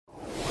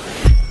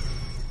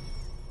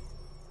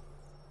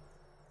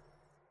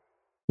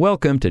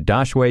Welcome to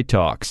Dashway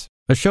Talks,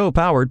 a show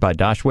powered by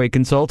Dashway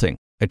Consulting,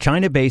 a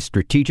China-based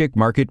strategic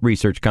market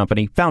research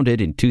company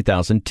founded in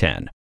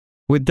 2010.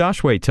 With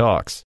Dashway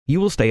Talks, you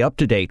will stay up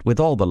to date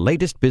with all the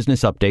latest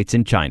business updates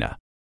in China.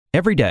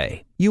 Every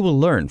day, you will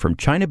learn from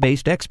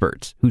China-based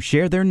experts who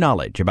share their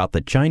knowledge about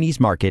the Chinese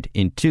market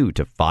in 2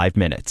 to 5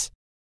 minutes.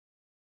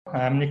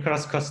 I'm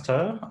Nicolas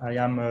Coster. I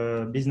am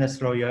a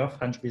business lawyer,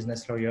 French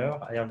business lawyer.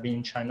 I have been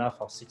in China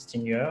for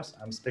 16 years.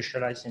 I'm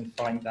specialized in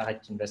foreign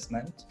direct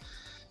investment.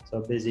 So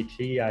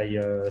basically,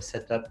 I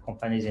set up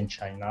companies in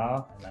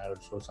China, and I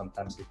also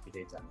sometimes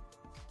liquidate them.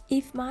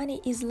 If money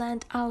is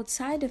lent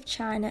outside of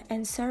China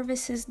and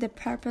services the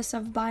purpose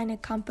of buying a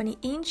company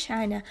in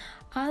China,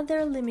 are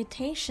there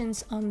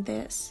limitations on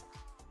this?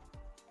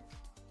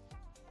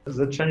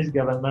 The Chinese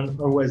government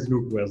always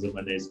look where the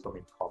money is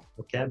coming from,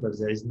 okay? But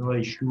there is no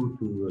issue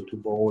to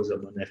borrow the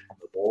money from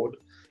abroad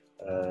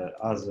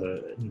as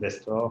an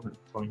investor,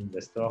 foreign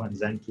investor, and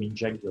then to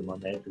inject the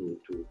money to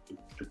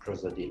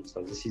close the deal.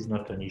 So this is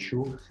not an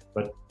issue,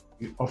 but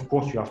of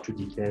course you have to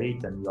declare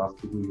it and you have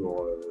to do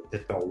your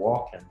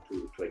paperwork and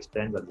to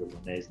explain that the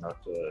money is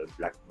not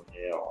black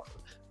money or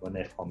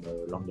money from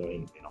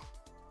laundering, you know.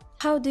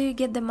 How do you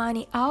get the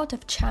money out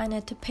of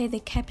China to pay the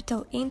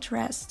capital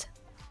interest?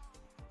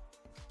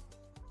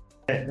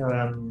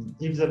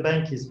 If the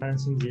bank is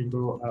financing the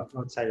deal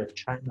outside of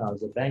China,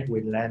 the bank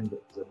will lend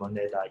the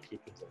money directly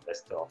to the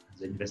investor.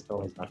 The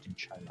investor is not in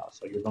China,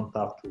 so you don't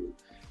have to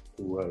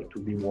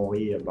be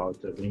worried about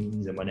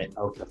bringing the money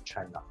out of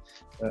China.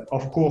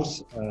 Of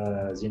course,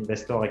 the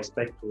investor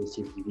expects to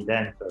receive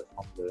dividend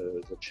from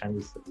the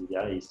Chinese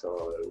subsidiary.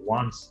 So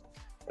once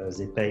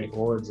they pay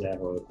all their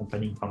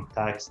company income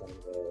tax and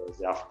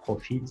they have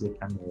profits, they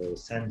can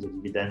send the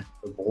dividend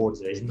abroad.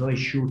 There is no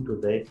issue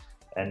today.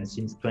 And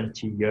since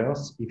 20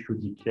 years, if you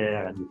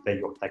declare and you pay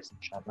your tax in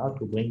China,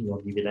 to bring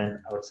your dividend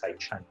outside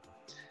China.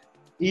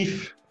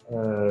 If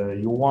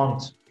you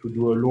want to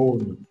do a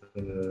loan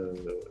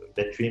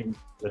between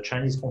the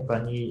Chinese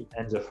company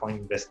and the foreign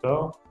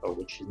investor,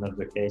 which is not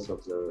the case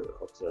of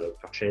the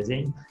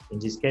purchasing, in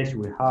this case, you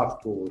will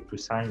have to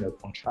sign a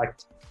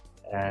contract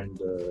and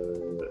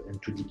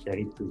to declare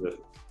it to the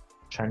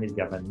Chinese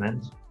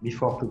government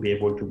before to be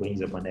able to bring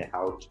the money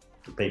out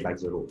to pay back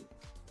the loan.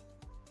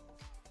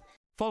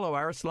 Follow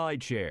our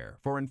SlideShare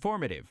for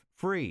informative,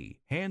 free,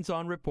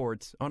 hands-on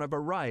reports on a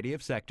variety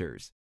of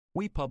sectors.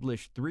 We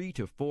publish 3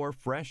 to 4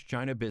 fresh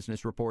China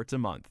business reports a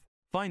month.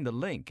 Find the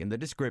link in the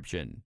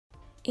description.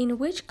 In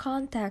which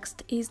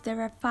context is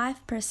there a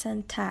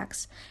 5%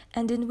 tax?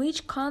 And in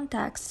which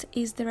context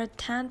is there a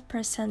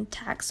 10%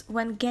 tax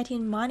when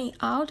getting money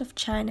out of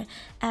China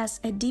as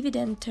a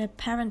dividend to a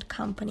parent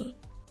company?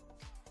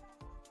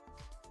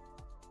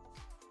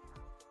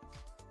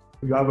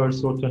 You have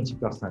also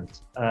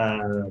 20%.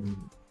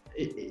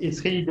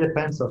 It really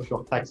depends of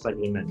your tax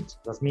agreement.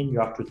 That means you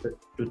have to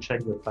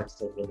check the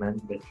tax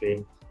agreement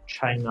between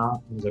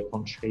China and the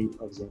country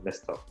of the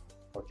investor.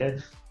 Okay,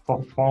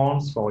 for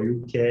France, for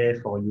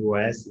UK, for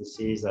US, this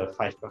is a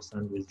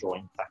 5%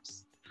 withdrawing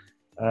tax.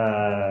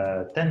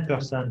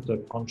 10%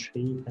 of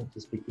country, frankly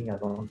speaking, I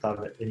don't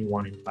have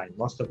anyone in mind.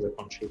 Most of the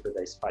country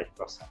today is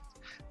 5%.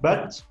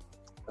 But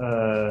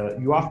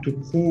you have to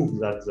prove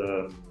that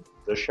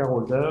the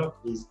shareholder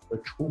is a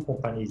true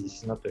company. This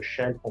is not a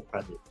shell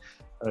company.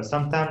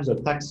 Sometimes the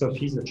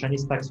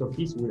Chinese tax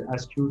office will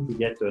ask you to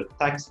get a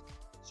tax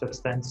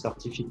substance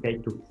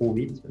certificate to prove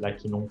it,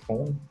 like in Hong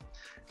Kong.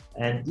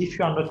 And if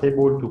you are not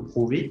able to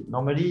prove it,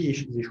 normally they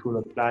should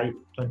apply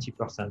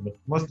 20%, but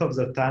most of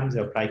the time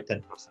they apply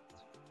 10%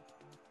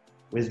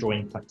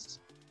 withdrawing tax.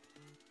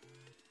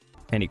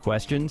 Any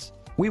questions?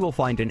 We will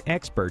find an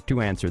expert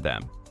to answer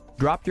them.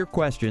 Drop your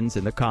questions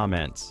in the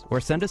comments or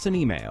send us an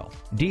email,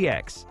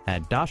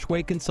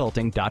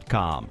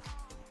 dx@dashwayconsulting.com.